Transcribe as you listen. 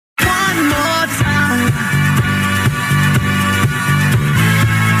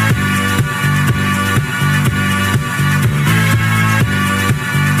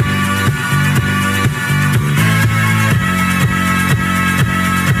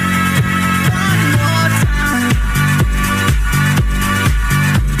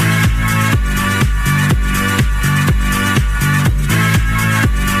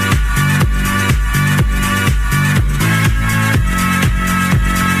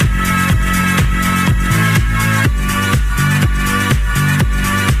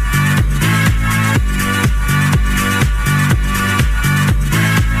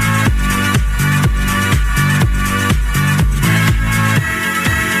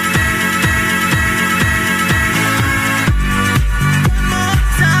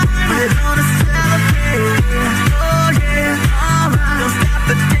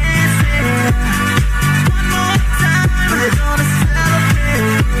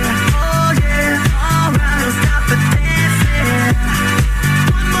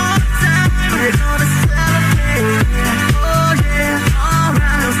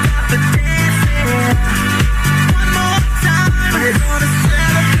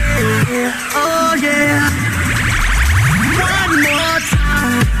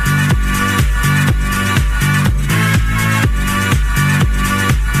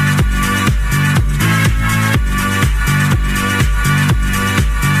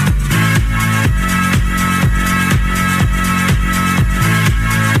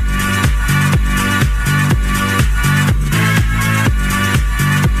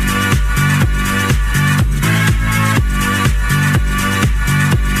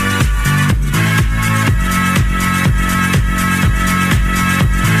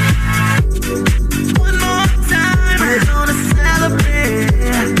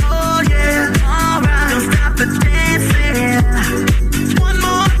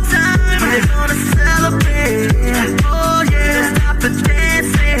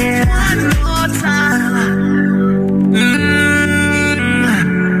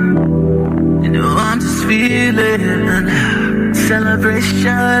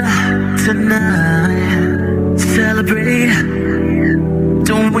celebration tonight. Celebrate,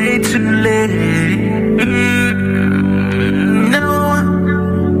 don't wait too late. No,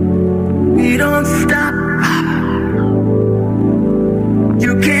 we don't stop.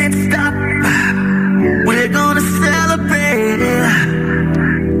 You can't stop. We're gonna celebrate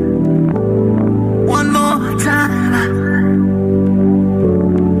one more time.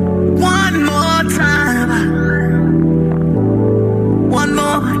 One more time. One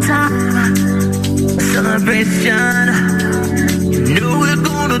more time. Celebration. You know we're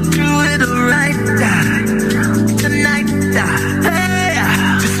gonna do it right tonight. Hey,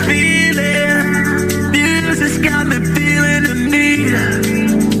 just feel it. Music's got me feeling the need.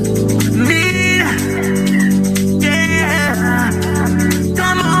 Yeah.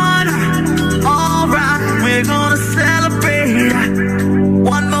 Come on. All right, we're gonna celebrate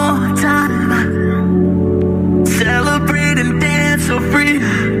one more time. Celebrate and dance so free.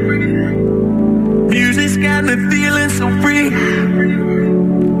 Music's got me feeling so free.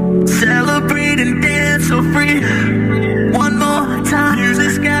 Celebrate and dance so free. One more time.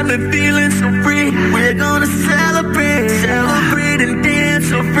 Music's got me feeling so free. We're gonna celebrate. Celebrate and dance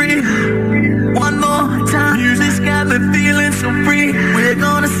so free. One more time. Music's got me feeling so free. We're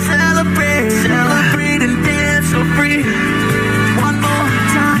gonna celebrate. Celebrate and dance so free. One more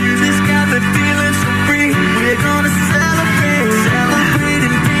time. Music's got me feeling so free. We're gonna celebrate. Celebrate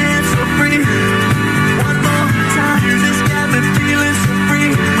and dance so free. One more time. Music's got me feeling so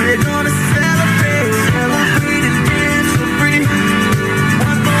free. We're gonna celebrate. Celebrate and dance so free.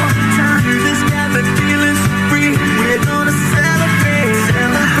 One more time. Music's got me feeling so free. We're gonna celebrate.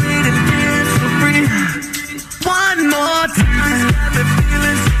 Celebrate and dance so free. One more time. Music's got me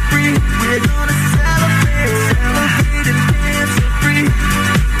feeling so free. We're gonna celebrate. Celebrate and dance so free.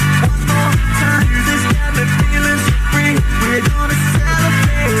 One more time. Music's got me feeling so free. We're gonna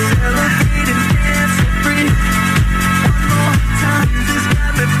celebrate. Celebrate and dance so free. One more time. Music's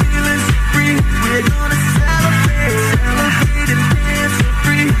got me feeling so free. We're gonna celebrate. Celebrate and dance so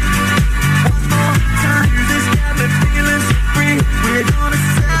free. One more time. Music's got me feeling so free. We're gonna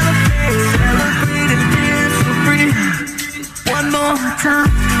celebrate. Celebrate and dance so free. One more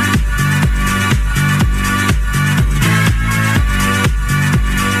time.